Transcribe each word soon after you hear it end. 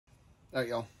All right,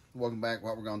 y'all. Welcome back.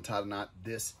 What we're going to tie tonight,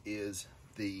 this is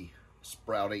the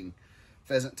sprouting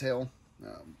pheasant tail.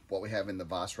 What we have in the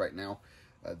vise right now.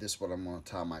 This is what I'm going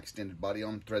to tie my extended body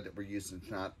on. The thread that we're using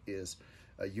tonight is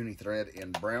a uni thread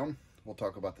in brown. We'll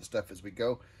talk about the stuff as we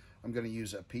go. I'm going to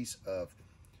use a piece of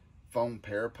foam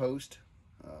parapost.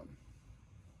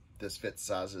 This fits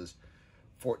sizes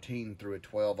 14 through a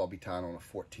 12. I'll be tying on a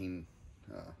 14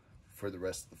 for the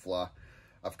rest of the fly.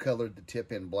 I've colored the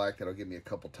tip in black. That'll give me a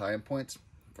couple tie-in points.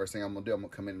 First thing I'm going to do, I'm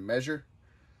going to come in and measure.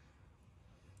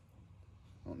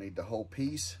 I don't need the whole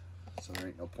piece, so there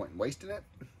ain't no point in wasting it.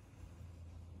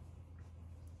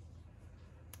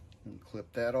 And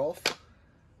clip that off.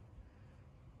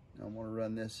 Now I'm going to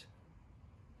run this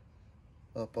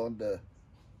up onto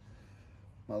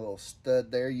my little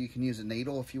stud there. You can use a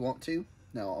needle if you want to.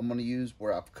 Now I'm going to use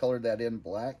where I've colored that in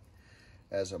black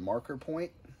as a marker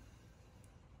point.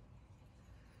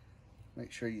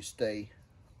 Make sure you stay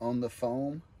on the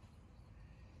foam.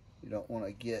 You don't want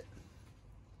to get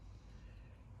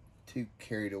too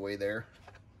carried away there.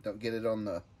 Don't get it on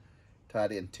the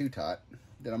tied in too tight.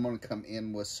 Then I'm going to come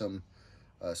in with some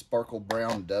sparkle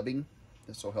brown dubbing.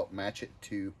 This will help match it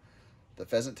to the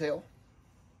pheasant tail.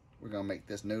 We're going to make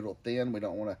this noodle thin. We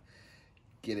don't want to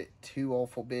get it too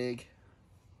awful big.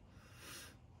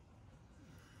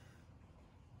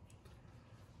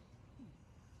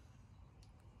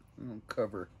 I'm going to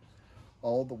cover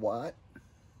all the white.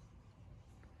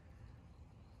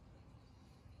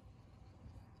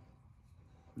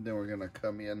 Then we're going to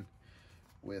come in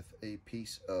with a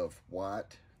piece of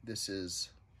white. This is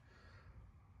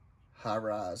high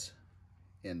rise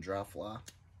in dry fly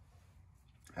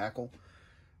hackle.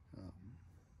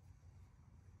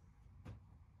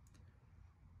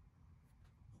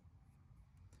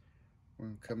 We're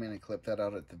going to come in and clip that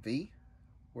out at the V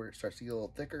where it starts to get a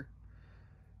little thicker.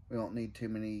 We don't need too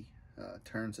many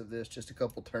turns of this. Just a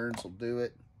couple turns will do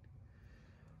it.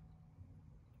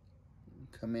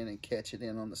 Come in and catch it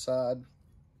in on the side.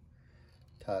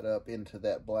 Tied up into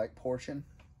that black portion.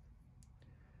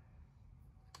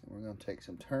 And we're going to take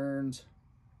some turns.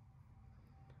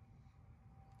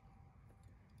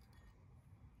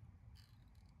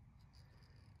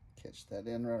 Catch that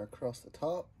in right across the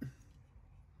top.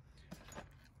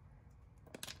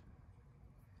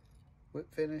 Whip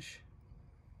finish.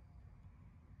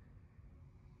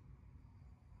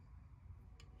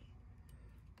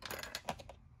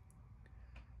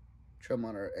 Trim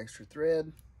on our extra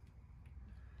thread.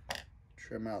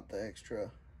 Trim out the extra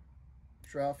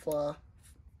dry fly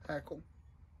hackle.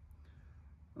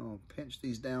 I'll pinch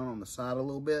these down on the side a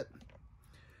little bit.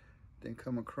 Then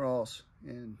come across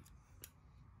and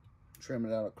trim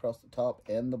it out across the top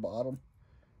and the bottom.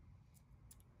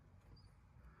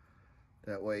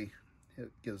 That way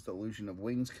it gives the illusion of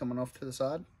wings coming off to the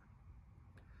side.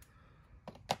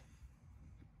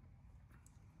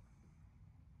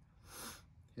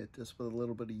 Hit this with a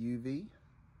little bit of UV.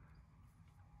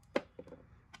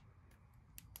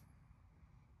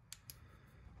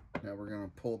 Now we're going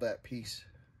to pull that piece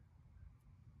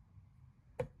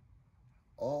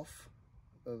off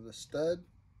of the stud.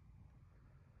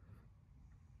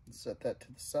 Set that to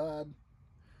the side.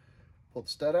 Pull the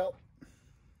stud out.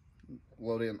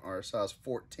 Load in our size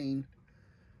 14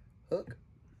 hook.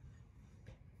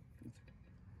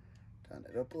 Tighten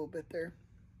it up a little bit there.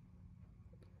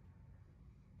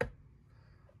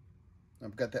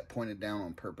 I've got that pointed down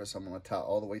on purpose. I'm going to tie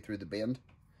all the way through the bend.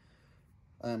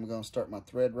 I'm going to start my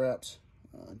thread wraps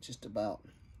just about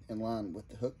in line with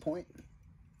the hook point.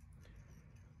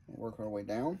 We'll work our way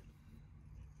down.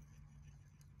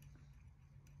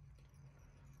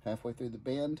 Halfway through the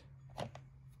bend.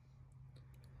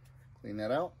 Clean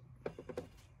that out.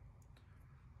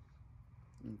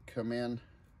 And come in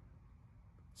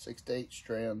 6 to 8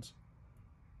 strands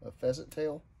of pheasant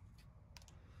tail.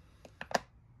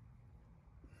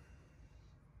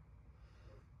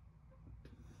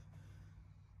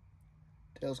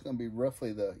 Tail's going to be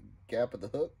roughly the gap of the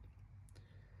hook.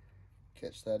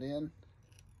 Catch that in.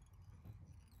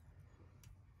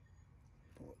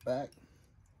 Pull it back.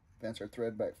 Advance our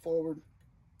thread back forward.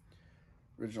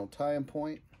 Original tie-in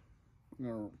point. I'm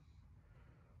going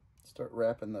to start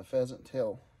wrapping the pheasant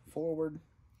tail forward.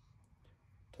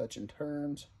 Touching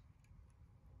turns.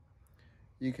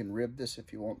 You can rib this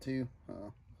if you want to.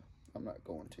 I'm not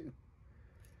going to.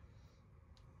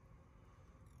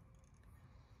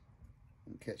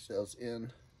 And catch those in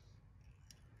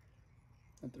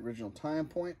at the original tie-in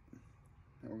point.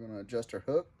 And we're going to adjust our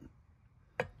hook.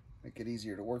 Make it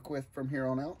easier to work with from here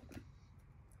on out.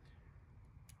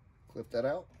 Clip that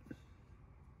out.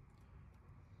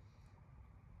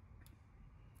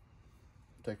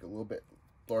 Take a little bit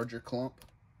larger clump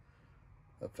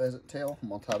of pheasant tail. I'm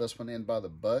gonna tie this one in by the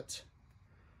butts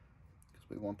because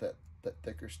we want that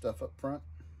thicker stuff up front.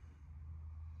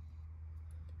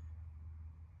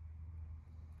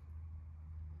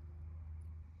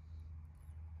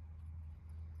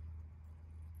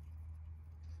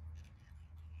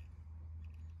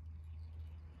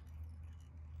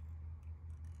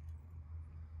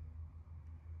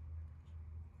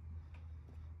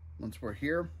 Once we're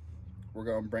here, we're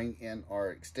going to bring in our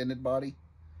extended body.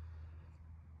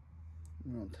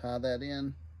 I'm going to tie that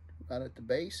in right at the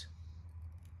base.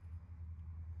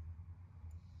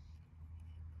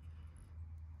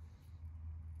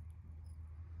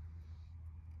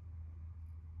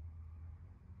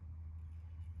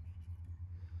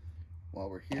 While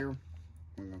we're here,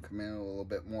 we're going to come in a little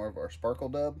bit more of our sparkle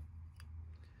dub.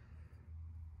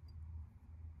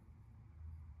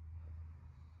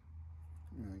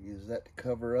 I'm going to use that to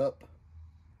cover up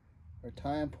our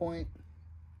tying point.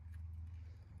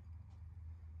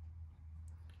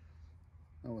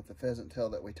 Now with the pheasant tail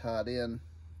that we tied in,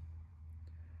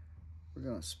 we're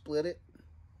going to split it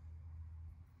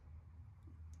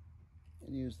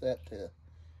and use that to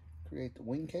create the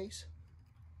wing case.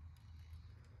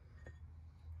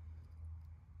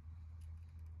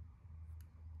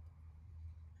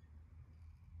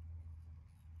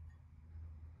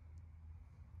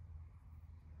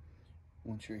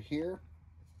 Once you're here,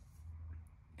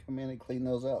 come in and clean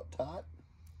those out tight.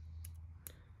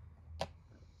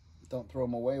 Don't throw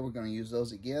them away. We're going to use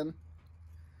those again.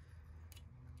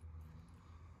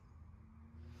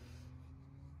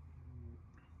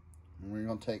 And we're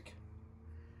going to take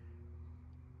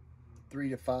 3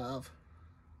 to 5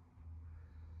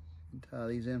 and tie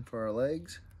these in for our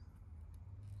legs.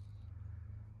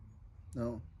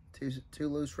 No, two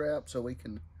loose wraps so we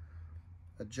can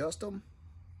adjust them.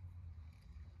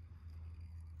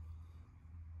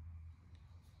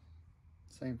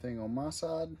 Same thing on my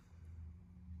side.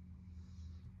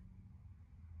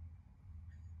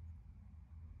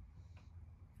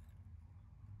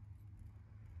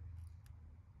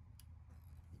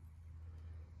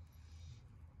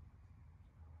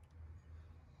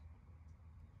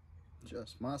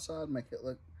 Adjust my side, make it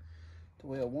look the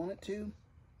way I want it to.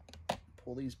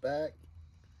 Pull these back,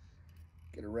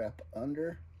 get a wrap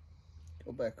under,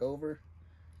 go back over,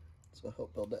 so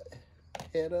help build that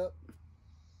head up.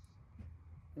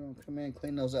 We'll come in and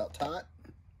clean those out tight.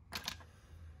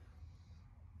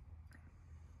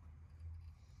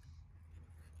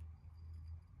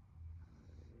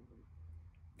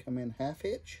 Come in half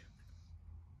hitch.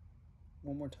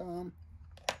 One more time.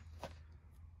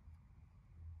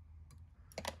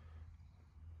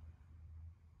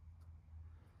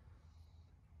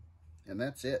 And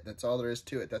that's it. That's all there is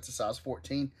to it. That's a size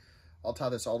 14. I'll tie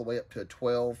this all the way up to a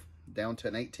 12, down to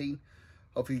an 18.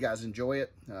 Hopefully you guys enjoy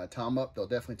it. Tie them up. They'll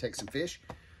definitely take some fish.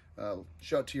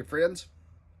 Show it to your friends.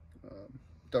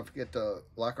 Don't forget to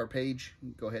like our page.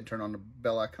 Go ahead and turn on the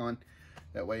bell icon.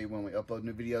 That way when we upload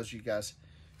new videos, you guys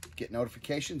get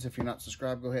notifications. If you're not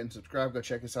subscribed, go ahead and subscribe. Go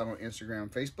check us out on Instagram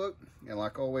and Facebook. And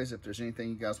like always, if there's anything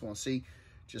you guys want to see,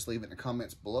 just leave it in the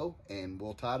comments below and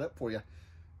we'll tie it up for you.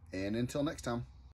 And until next time.